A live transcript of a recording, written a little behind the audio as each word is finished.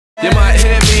You might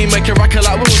hear me make a record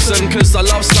like Wilson, cause I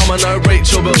love summer, no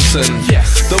Rachel Wilson.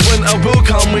 Yes. The winter will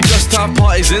come, we just have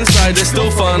parties inside, it's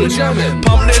still fun. We're jamming,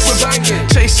 pump this, we're banging.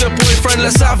 Chase your boyfriend,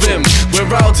 let's have him. We're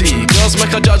rowdy, girls make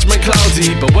our judgment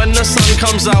cloudy. But when the sun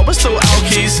comes out, we're still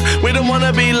alkies. We don't wanna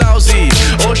be lousy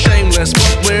or shameless,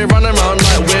 but we're running around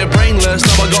like we're brainless.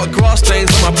 Now I got grass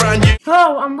stains on my brand new.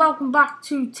 Hello and welcome back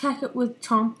to Tekkit with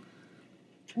Tom.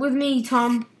 With me,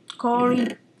 Tom,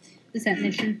 Corey, the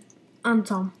technician, and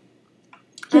Tom.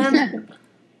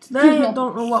 Today I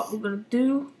don't know what we're gonna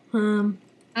do.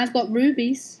 I've got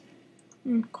rubies.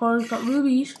 Corey's got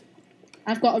rubies.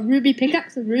 I've got a ruby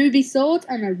pickaxe, a ruby sword,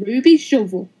 and a ruby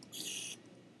shovel.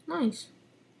 Nice.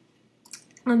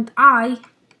 And I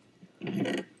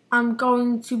am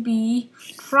going to be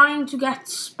trying to get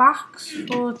SPACs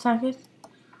for Tekkit.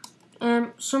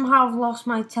 Somehow I've lost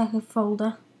my Tekkit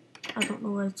folder. I don't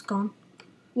know where it's gone.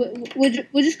 We're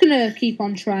just gonna keep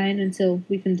on trying until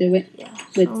we can do it. Yeah,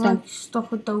 with so I'm like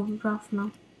stuck with Doblecraft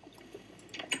now.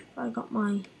 I got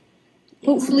my.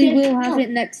 Hopefully we'll have it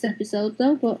next episode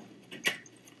though. But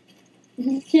is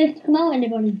it safe to come out,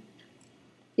 anybody?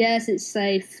 Yes, it's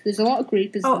safe. There's a lot of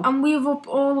creepers. Oh, and we've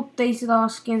all updated our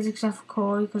skins except for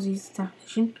Corey because he's the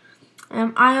technician.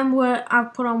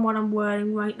 I've put on what I'm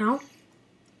wearing right now.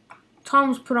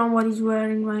 Tom's put on what he's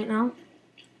wearing right now.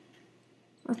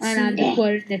 And I'm just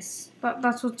wearing this.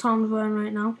 That's what Tom's wearing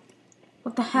right now.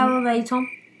 What the hell are they, Tom?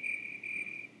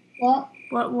 What?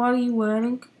 What are you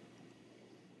wearing?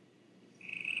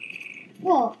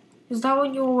 What? Is that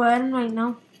what you're wearing right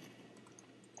now?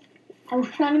 I was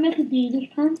trying to make a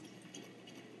Adidas pants.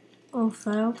 Oh,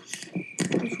 failed.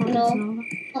 No,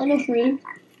 not enough room.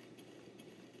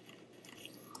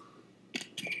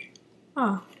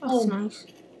 Oh, that's nice.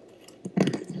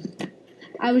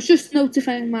 I was just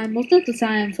notifying my mother that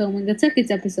I am filming a Tekkit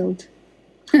episode.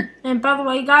 And by the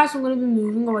way, guys, I'm going to be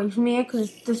moving away from here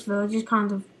because this village is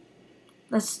kind of,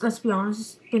 let's be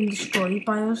honest, it's been destroyed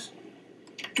by us.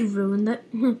 We've ruined it.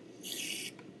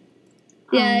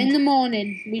 Yeah, in the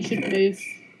morning we should move.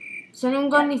 Has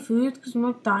anyone got any food? Because I'm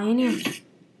not dying here.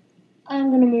 I'm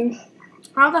going to move.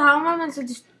 How the hell am I meant to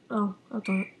just... Oh, I've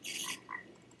done it.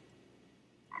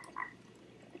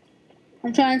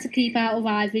 I'm trying to keep out of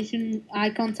eye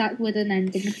contact with an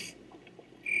ending.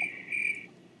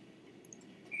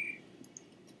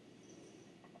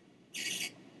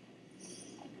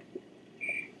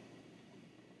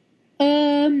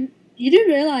 You do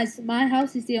realise that my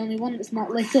house is the only one that's not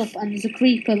lit up and there's a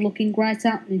creeper looking right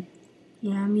at me.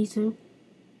 Yeah, me too.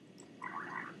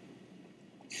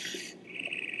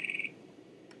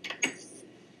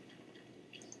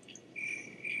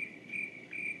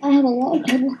 I have a lot of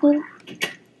cobblestone.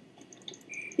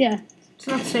 Yeah. It's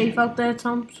not safe out there,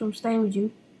 Tom, so I'm staying with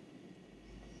you.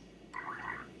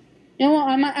 You know what?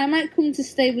 I might come to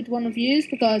stay with one of yous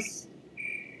because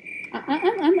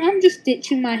I'm just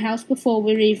ditching my house before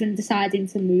we're even deciding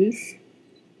to move.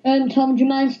 Tom, do you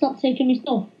mind stop taking me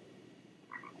stuff?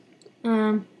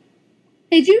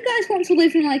 Hey, do you guys want to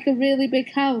live in like a really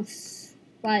big house,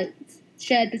 like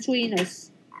shared between us?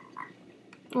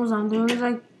 All I'm doing is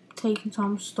like taking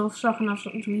Tom's stuff so I can have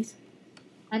something to eat.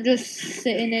 I'm just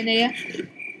sitting in here.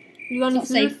 You got any food?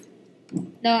 Safe.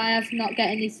 No, I have not got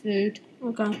any food.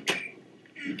 Okay.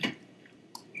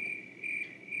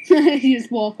 You just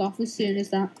walk off as soon as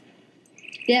that.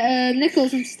 Yeah,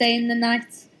 Nichols, I'm staying the night.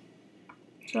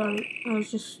 Sorry, I was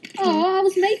just... Oh, I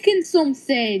was making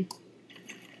something.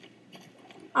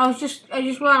 I just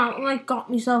went out and like got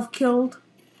myself killed.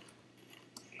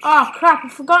 Oh crap, I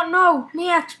forgot, no, me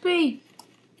XP.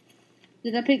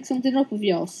 Did I pick something up of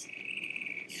yours?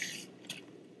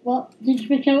 What? Did you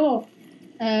pick it up?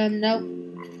 No.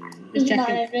 Just Doesn't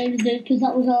matter, checking. I really did, because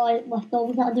that was all I left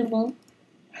over that I didn't want.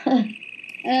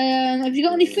 Have you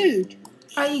got any food?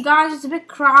 Right, you guys, it's a bit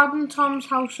crowded in Tom's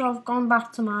house, so I've gone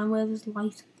back to mine where there's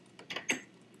light.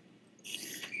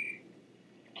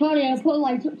 Sorry, I'll put a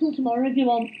light up till tomorrow if you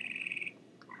want.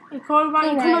 Hey, Corey, why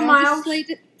don't you come in I'll my just house? slide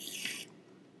it.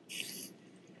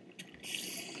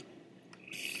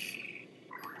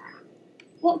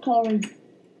 What, Corey?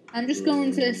 I'm just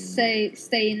going to stay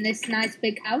in this nice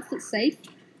big house that's safe.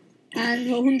 And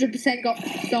 100% got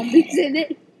zombies in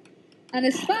it. And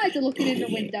a spider looking in the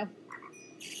window.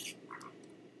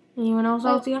 Anyone else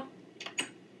out here?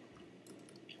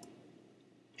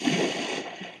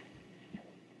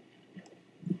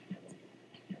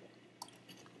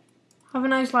 Have a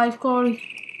nice life, Corey.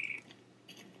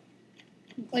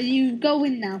 Are you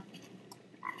going now?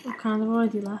 I kind of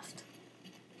already left.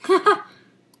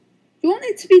 You want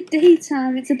it to be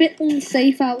daytime? It's a bit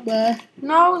unsafe out there.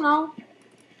 No.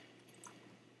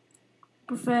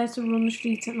 Prefer to run the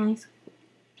streets at night.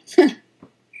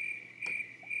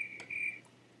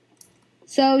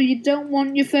 So you don't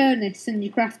want your furnace and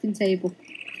your crafting table?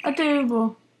 I do,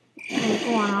 but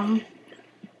go on, have 'em.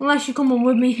 Unless you come on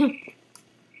with me.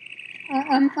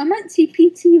 I might TP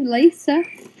to you later.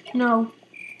 No.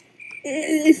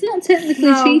 It's not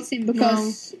technically No, cheating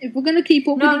because if we're going to keep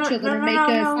up with each other and make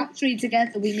a no. factory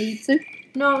together, we need to.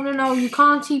 No, you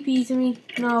can't TP to me.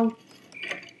 No.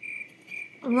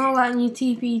 I'm not letting you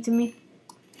TP to me.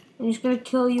 I'm just going to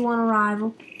kill you on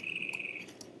arrival.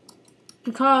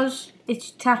 Because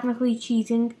it's technically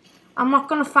cheating. I'm not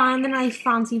going to find a nice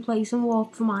fancy place and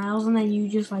walk for miles and then you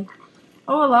just like,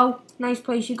 oh hello, nice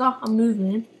place you got, I'm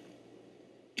moving in.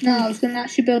 No, I was going to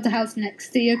actually build a house next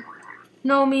to you.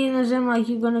 No, I mean as in like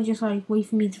you're going to just like wait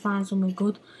for me to find somewhere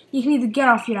good. You can either get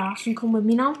off your ass and come with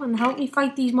me now and help me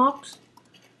fight these mobs.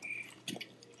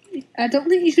 I don't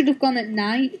think you should have gone at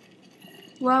night.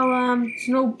 Well, there's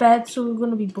no bed so we're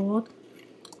going to be bored.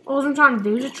 All I'm trying to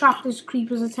do is attract this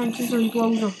creeper's attention so he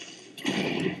blows up.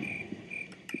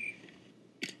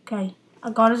 Okay, I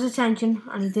got his attention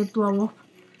and he did blow up.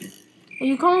 Are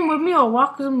you coming with me or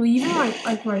what? Because I'm leaving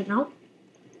right now.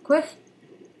 Quick.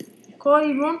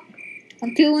 Corey, run.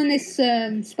 I'm killing this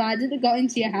spider that got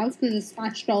into your house because I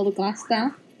smashed all the glass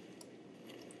down.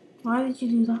 Why did you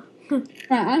do that?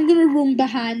 Right, I'm going to run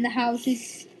behind the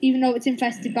houses, even though it's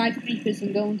infested by creepers.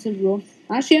 I'm going to run.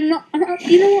 Actually, you know what? I'm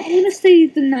going to stay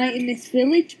the night in this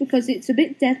village because it's a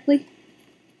bit deadly.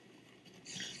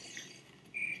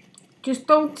 Just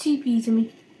don't TP to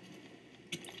me.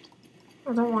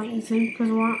 I don't want you to because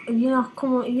if you're not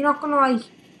gonna like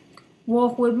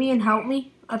walk with me and help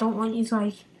me, I don't want you to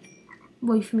like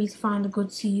wait for me to find a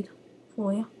good seed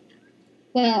for you.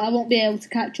 Well, I won't be able to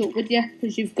catch up with you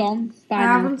because you've gone by I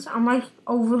now. haven't. I'm like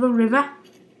over the river,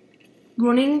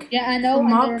 running. Yeah, I know, and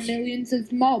mobs. there are millions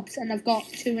of mobs, and I've got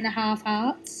 2.5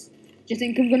 hearts. Do you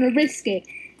think I'm going to risk it?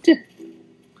 If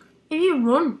you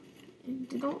run,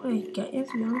 they don't really get you,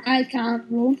 to be honest. I can't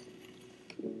run.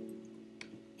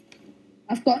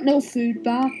 I've got no food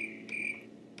bar.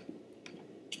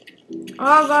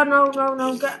 Oh god,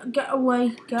 no, get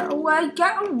away. There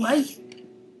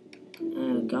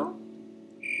we go.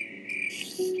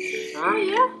 Oh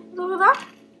yeah, look at that.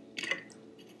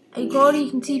 Hey Gordy,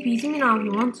 you can TP to me now if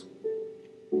you want.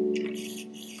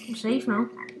 I'm safe now.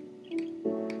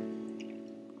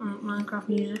 Alright, Minecraft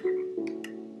music.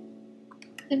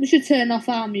 I think we should turn off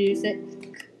our music.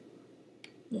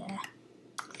 Yeah.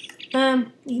 You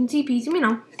can TP to me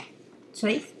now.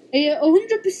 Safe. Are you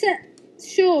 100%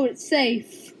 sure it's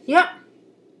safe? Yep.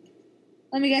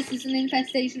 Let me guess, it's an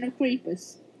infestation of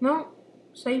creepers. No.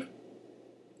 Safe.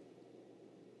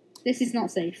 This is not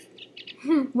safe.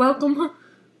 Welcome.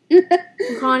 We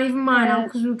can't even mine out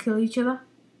because we'll kill each other.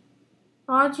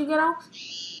 How'd you get out?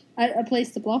 I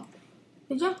placed the block.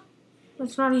 Did you?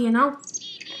 It's not here now.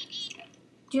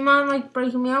 Do you mind like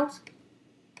breaking me out?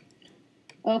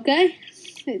 Okay.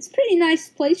 It's a pretty nice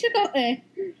place you got there.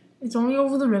 It's only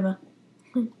over the river.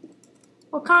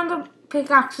 What kind of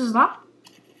pickaxe is that?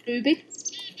 Ruby.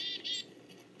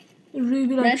 Is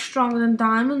ruby like Red. stronger than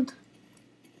diamond?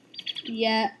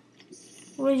 Yeah.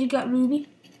 Where'd you get ruby?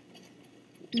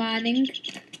 Mining.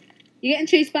 You're getting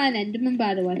chased by an enderman,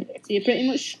 by the way. So you're pretty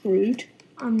much screwed.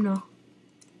 I'm not.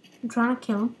 I'm trying to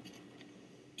kill him.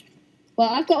 Well,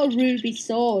 I've got a ruby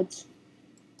sword.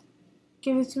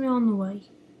 Give it to me on the way.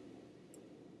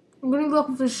 I'm going to be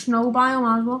looking for a snow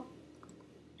biome as well.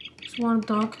 Just want a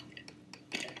dog.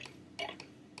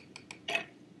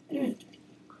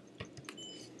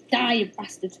 Die, you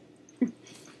bastard.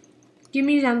 Give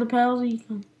me his ender pearls or you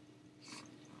can.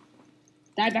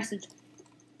 Die, bastard.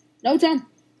 No, Tom.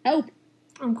 Help.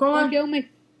 I'm Don't coming. kill me.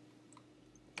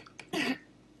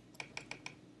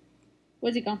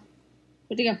 Where's he gone?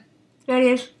 Where'd he go? There he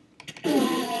is.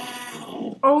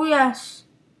 Oh yes.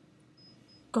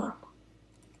 Got him.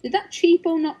 Did that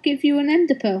cheapo not give you an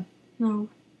ender pearl? No.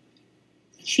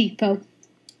 Cheapo.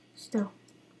 Still.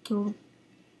 Kill him.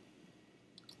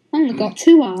 I only got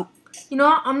 2 hearts. You know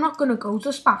what? I'm not going to go to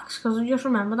Spax because I just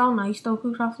remembered how nice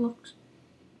Dokucraft looks.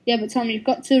 Yeah, but Tom, you've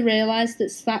got to realise that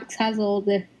Spax has all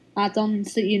the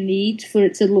add-ons that you need for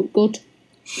it to look good.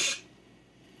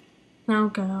 Now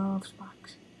get off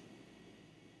Spax.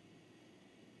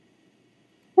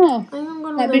 Oh, I think I'm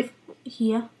going to live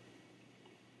here.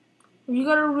 Have you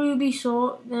got a ruby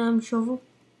sword, shovel?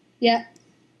 yeah.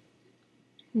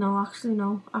 No, actually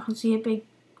no. I can see a big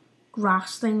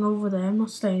grass thing over there. I'm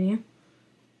not staying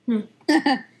here.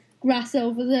 Grass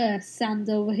over there, sand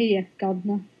over here. God,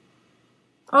 no.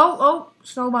 Oh,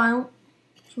 snow biome.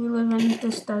 So we live in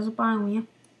this desert biome here.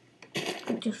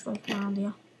 Just like around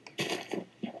here.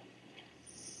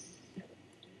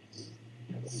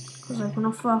 Because like, we're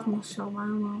not far from the snow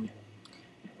biome, are we?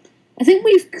 I think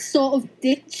we've sort of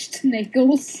ditched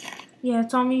Nichols. Yeah,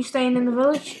 Tom, are you staying in the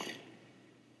village?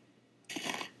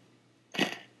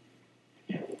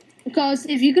 Because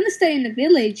if you're going to stay in the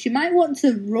village, you might want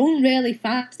to run really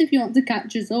fast if you want to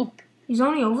catch us up. He's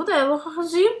only over there, look, I can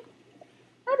see him.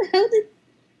 How the hell did...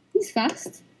 He's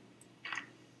fast.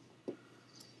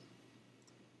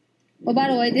 Oh, by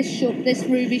the way, this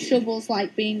ruby shovel's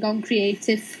like being on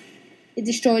creative. It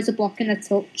destroys a block in a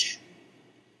touch.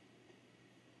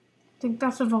 I think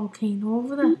that's a volcano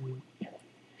over there.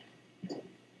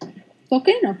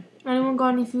 Volcano? Anyone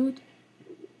got any food?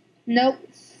 Nope.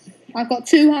 I've got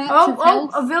 2 hearts of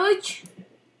health. A village?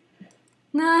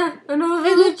 Nah, another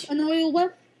village. An oil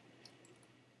well.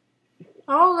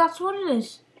 Oh, that's what it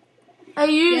is. I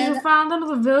usually found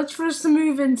another village for us to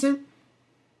move into.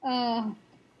 Oh.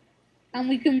 And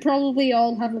we can probably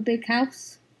all have a big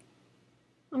house.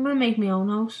 I'm going to make my own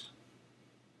house.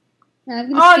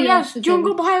 Oh, yes,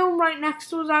 jungle biome right next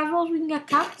to us as well, so we can get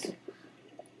cats.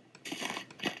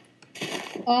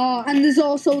 Oh, and there's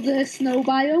also the snow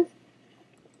biome.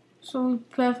 So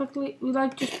we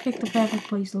like just pick the perfect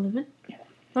place to live in.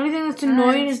 The only thing that's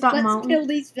annoying is that mountain. Let's kill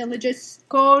these villagers.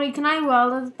 Corey, can I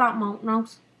weld that mountain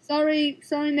out? Sorry,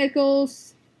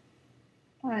 Nichols.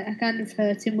 Alright, I kind of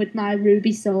hurt him with my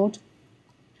ruby sword.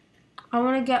 I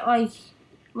want to get like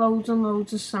loads and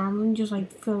loads of sand and just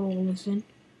like fill all this in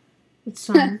with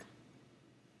sand.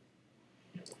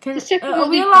 Are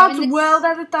we allowed to weld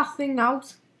edit that thing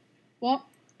out? What?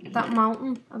 That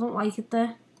mountain. I don't like it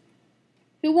there.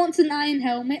 Who wants an iron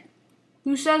helmet?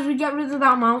 Who says we get rid of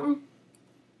that mountain?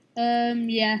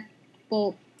 Yeah,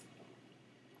 but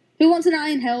who wants an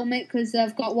iron helmet? Because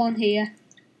I've got one here.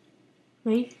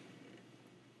 Me?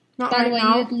 Not By right the way,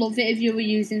 now. you'd love it if you were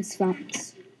using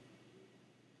swamps.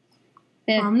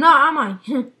 I'm not, am I?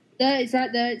 There, it's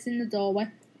right there. It's in the doorway.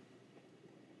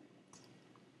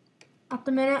 At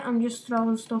the minute, I'm just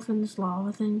throwing stuff in this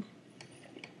lava thing.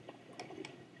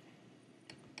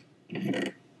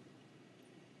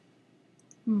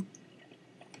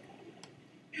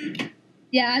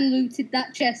 Yeah, I looted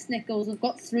that chest, Nichols. I've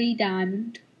got 3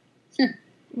 diamond.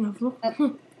 Look.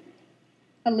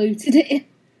 I looted it.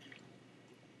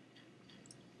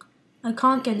 I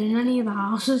can't get in any of the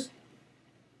houses.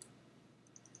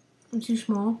 I'm too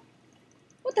small.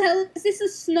 What the hell? Is this a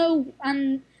snow?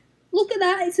 And look at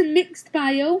that, it's a mixed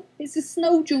biome. It's a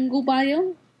snow jungle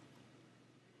biome.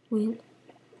 Weird.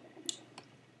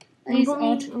 That is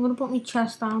odd. I'm gonna put my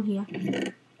chest down here.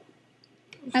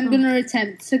 I'm gonna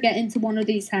attempt to get into one of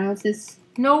these houses.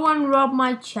 No one robbed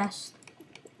my chest.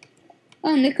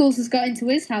 Oh, Nichols has got into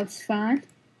his house fine.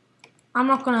 I'm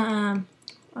not gonna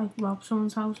like rob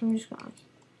someone's house. I'm just gonna like,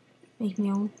 make my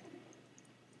own.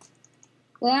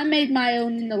 Well, I made my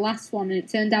own in the last one and it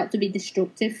turned out to be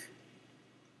destructive.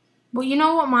 But you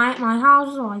know what my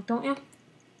houses are like, don't you?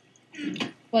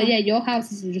 Well, yeah, your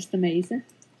houses are just amazing.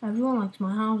 Everyone likes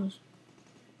my houses.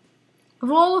 Of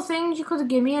all the things you could have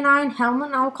given me an iron helmet,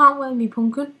 now I can't wear me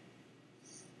pumpkin.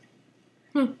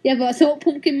 Yeah, but I thought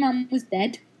Pumpkin Man was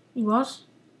dead. He was.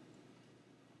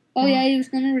 Oh, yeah, he was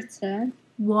going to return.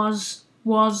 Was.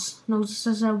 Notice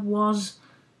I said was.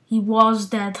 He was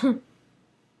dead.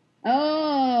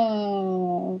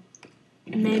 Oh.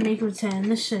 He may make a return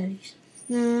this series.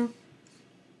 Yeah.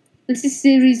 This is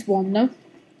series 1, though.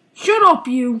 Shut up,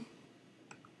 you!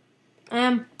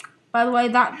 By the way,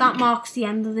 that marks the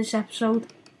end of this episode.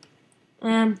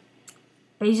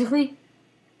 Basically,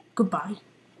 goodbye.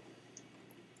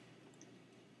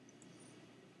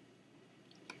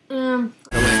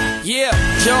 Yeah,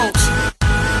 Jones.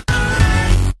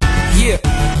 Yeah.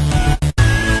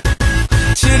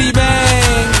 Chitty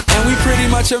bang, and we pretty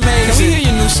much amazing. Can we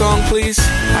hear your new song, please?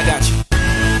 I got you.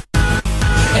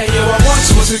 Hey yo, I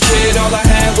once was a kid, all I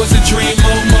had was a dream.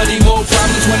 More money, more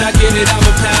problems, when I get it,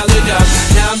 I'ma pile it up.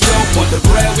 Now I'm dope on the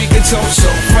bread we can toast, so